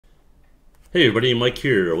Hey everybody, Mike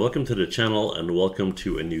here. Welcome to the channel and welcome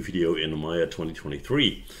to a new video in Maya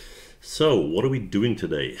 2023. So, what are we doing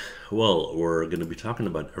today? Well, we're going to be talking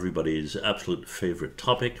about everybody's absolute favorite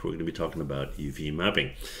topic. We're going to be talking about UV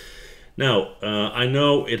mapping. Now, I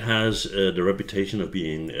know it has the reputation of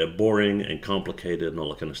being boring and complicated and all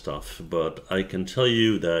that kind of stuff, but I can tell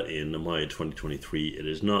you that in Maya 2023 it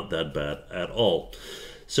is not that bad at all.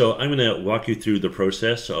 So I'm going to walk you through the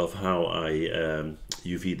process of how I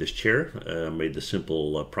UV this chair, made the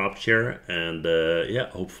simple prop chair, and yeah,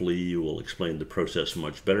 hopefully you will explain the process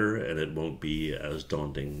much better and it won't be as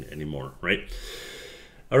daunting anymore, right?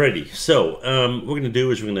 Alrighty, so what we're going to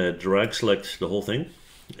do is we're going to drag select the whole thing,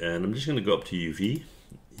 and I'm just going to go up to UV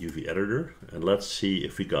editor, and let's see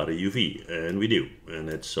if we got a UV, and we do, and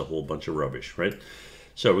it's a whole bunch of rubbish, right?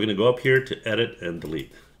 So we're going to go up here to edit and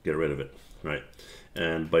delete, get rid of it, right?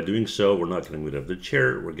 And by doing so, we're not getting rid of the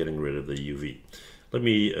chair, we're getting rid of the UV. Let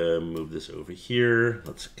me move this over here.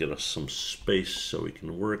 Let's get us some space so we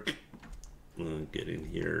can work. Get in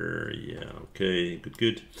here. Yeah, okay,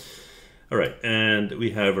 good. All right, and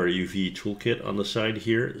we have our UV toolkit on the side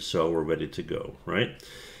here, so we're ready to go, right?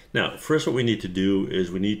 Now, first what we need to do is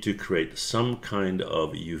we need to create some kind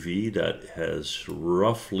of UV that has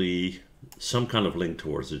roughly some kind of link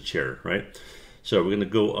towards the chair, right? So we're going to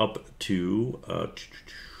go up to,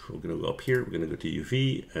 we're going to go up here, we're going to go to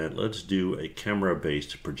UV, and let's do a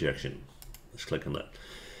camera-based projection. Let's click on that.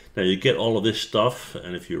 Now you get all of this stuff,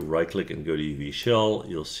 and if you right-click and go to UV shell,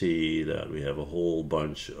 you'll see that we have a whole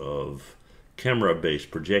bunch of camera-based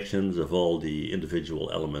projections of all the individual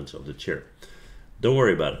elements of the chair. Don't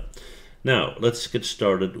worry about it. Now let's get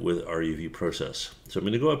started with our UV process. So I'm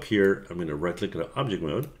going to go up here, I'm going to right-click on object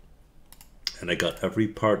mode, and I got every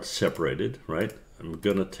part separated, right? I'm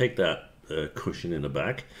gonna take that cushion in the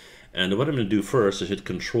back, and what I'm gonna do first is hit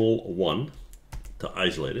Control-1 to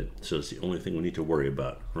isolate it, so it's the only thing we need to worry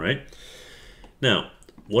about, right? Now,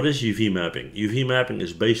 what is UV mapping? UV mapping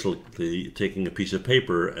is basically taking a piece of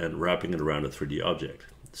paper and wrapping it around a 3D object.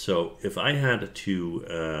 So if I had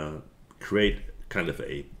to create kind of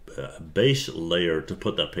a base layer to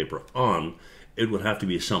put that paper on, it would have to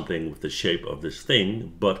be something with the shape of this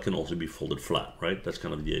thing, but can also be folded flat, right? That's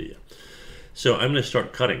kind of the idea. So I'm going to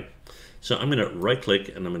start cutting. So I'm going to right click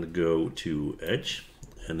and I'm going to go to edge,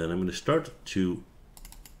 and then I'm going to start to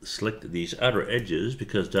select these outer edges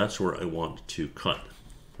because that's where I want to cut,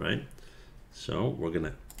 right? So we're going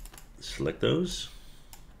to select those.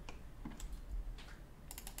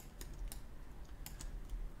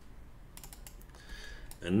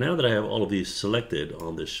 And now that I have all of these selected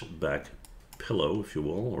on this back pillow, if you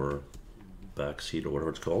will, or back seat or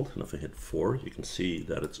whatever it's called, and if I hit 4 you can see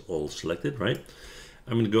that it's all selected, right?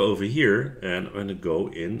 I'm going to go over here and I'm going to go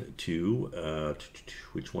into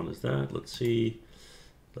which one is that? Let's see,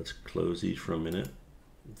 let's close these for a minute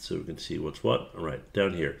so we can see what's what. All right,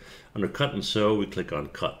 down here under cut and sew we click on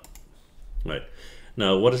cut, right?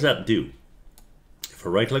 Now what does that do? If I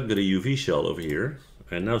right click, go to UV shell over here,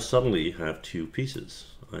 and now suddenly have two pieces.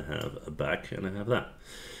 I have a back and I have that.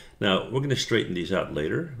 Now, we're going to straighten these out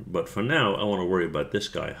later, but for now, I want to worry about this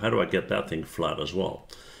guy. How do I get that thing flat as well?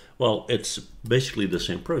 Well, it's basically the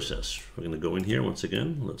same process. We're going to go in here once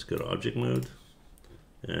again. Let's go to object mode,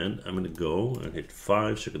 and I'm going to go and hit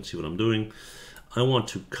 5 so you can see what I'm doing. I want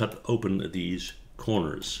to cut open these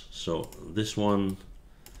corners. So this one,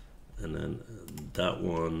 and then that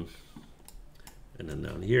one, and then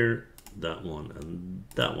down here, that one, and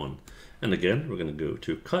that one. And again, we're going to go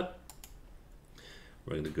to cut.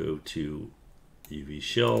 We're going to go to UV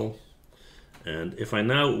shell, and if I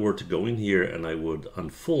now were to go in here and I would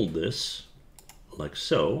unfold this like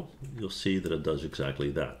so, you'll see that it does exactly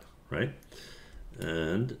that, right?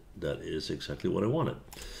 And that is exactly what I wanted.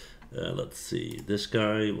 Let's see, this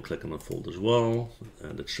guy, we'll click on unfold as well,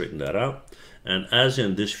 and let's straighten that out. And as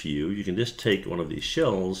in this view, you can just take one of these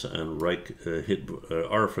shells and hit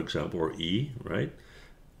R, for example, or E, right?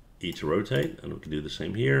 E to rotate, and we can do the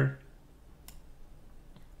same here.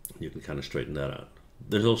 You can kind of straighten that out.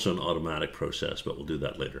 There's also an automatic process, but we'll do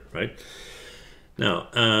that later, right? Now,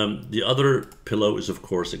 the other pillow is of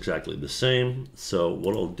course exactly the same. So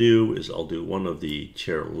what I'll do is I'll do one of the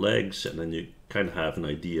chair legs, and then you kind of have an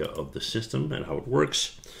idea of the system and how it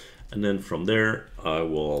works. And then from there, I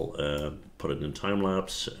will put it in time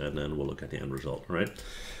lapse, and then we'll look at the end result, right?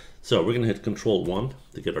 So we're gonna hit Control-1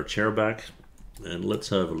 to get our chair back. And let's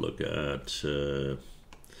have a look at,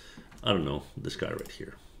 I don't know, this guy right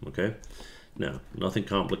here. Okay, now nothing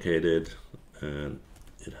complicated, and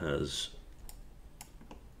it has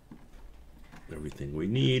everything we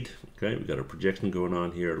need. Okay, we got our projection going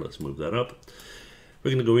on here. Let's move that up. We're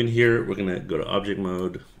going to go in here, we're going to go to object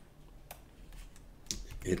mode,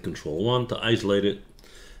 Hit Control 1 to isolate it.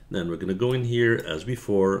 Then we're going to go in here as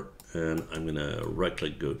before, and I'm going to right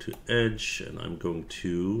click, go to edge, and I'm going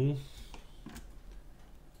to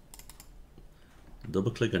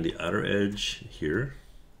double click on the outer edge here.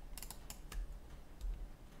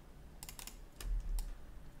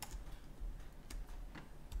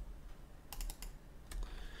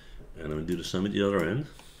 And I'm going to do the same at the other end.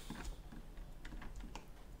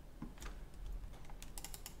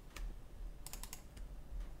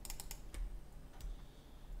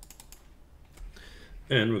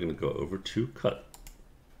 And we're going to go over to cut.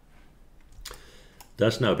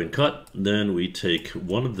 That's now been cut. Then we take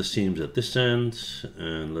one of the seams at this end,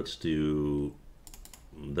 and let's do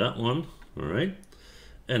that one. All right.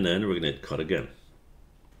 And then we're going to hit cut again.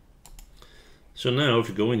 So now if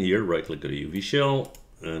you go in here, right click on the UV shell,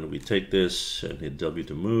 and we take this and hit W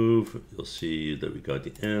to move, you'll see that we got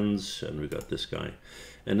the ends and we got this guy.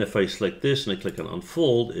 And if I select this and I click on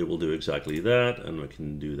unfold, it will do exactly that. And we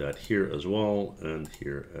can do that here as well and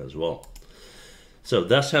here as well. So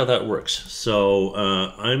that's how that works. So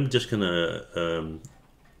I'm just gonna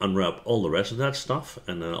unwrap all the rest of that stuff,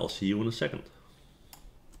 and then I'll see you in a second.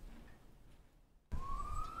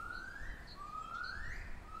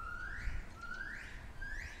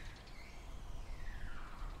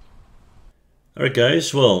 Alright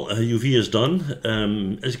guys, well, UV is done.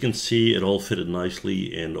 As you can see, it all fitted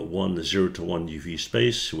nicely in one 0 to 1 UV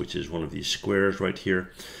space, which is one of these squares right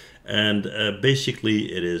here. And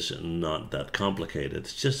basically it is not that complicated.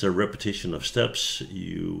 It's just a repetition of steps.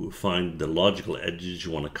 You find the logical edges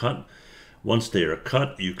you want to cut. Once they are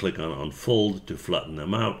cut, you click on unfold to flatten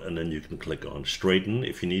them out, and then you can click on straighten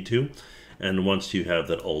if you need to. And once you have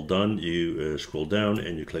that all done, you scroll down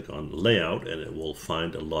and you click on layout, and it will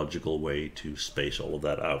find a logical way to space all of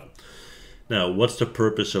that out. Now, what's the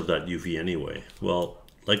purpose of that UV anyway? Well,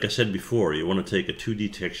 like I said before, you want to take a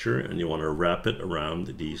 2D texture and you want to wrap it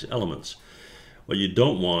around these elements. What you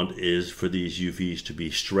don't want is for these UVs to be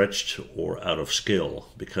stretched or out of scale,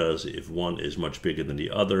 because if one is much bigger than the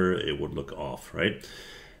other, it would look off, right?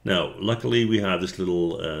 Now, luckily we have this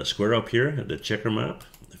little square up here, the checker map.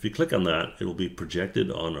 If you click on that, it will be projected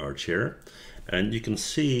on our chair, and you can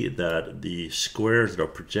see that the squares that are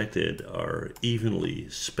projected are evenly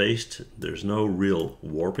spaced. There's no real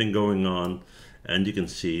warping going on, and you can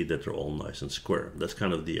see that they're all nice and square. That's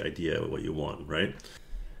kind of the idea of what you want, right?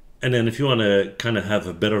 And then if you want to kind of have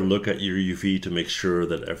a better look at your UV to make sure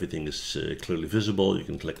that everything is clearly visible, you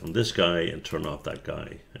can click on this guy and turn off that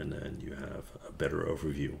guy, and then you have a better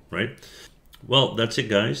overview, right? Well, that's it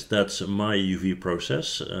guys. That's my UV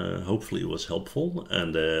process. Hopefully it was helpful,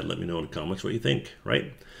 and let me know in the comments what you think,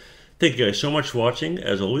 right? Thank you guys so much for watching.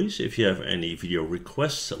 As always, if you have any video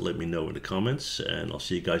requests, let me know in the comments, and I'll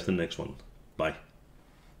see you guys in the next one. Bye.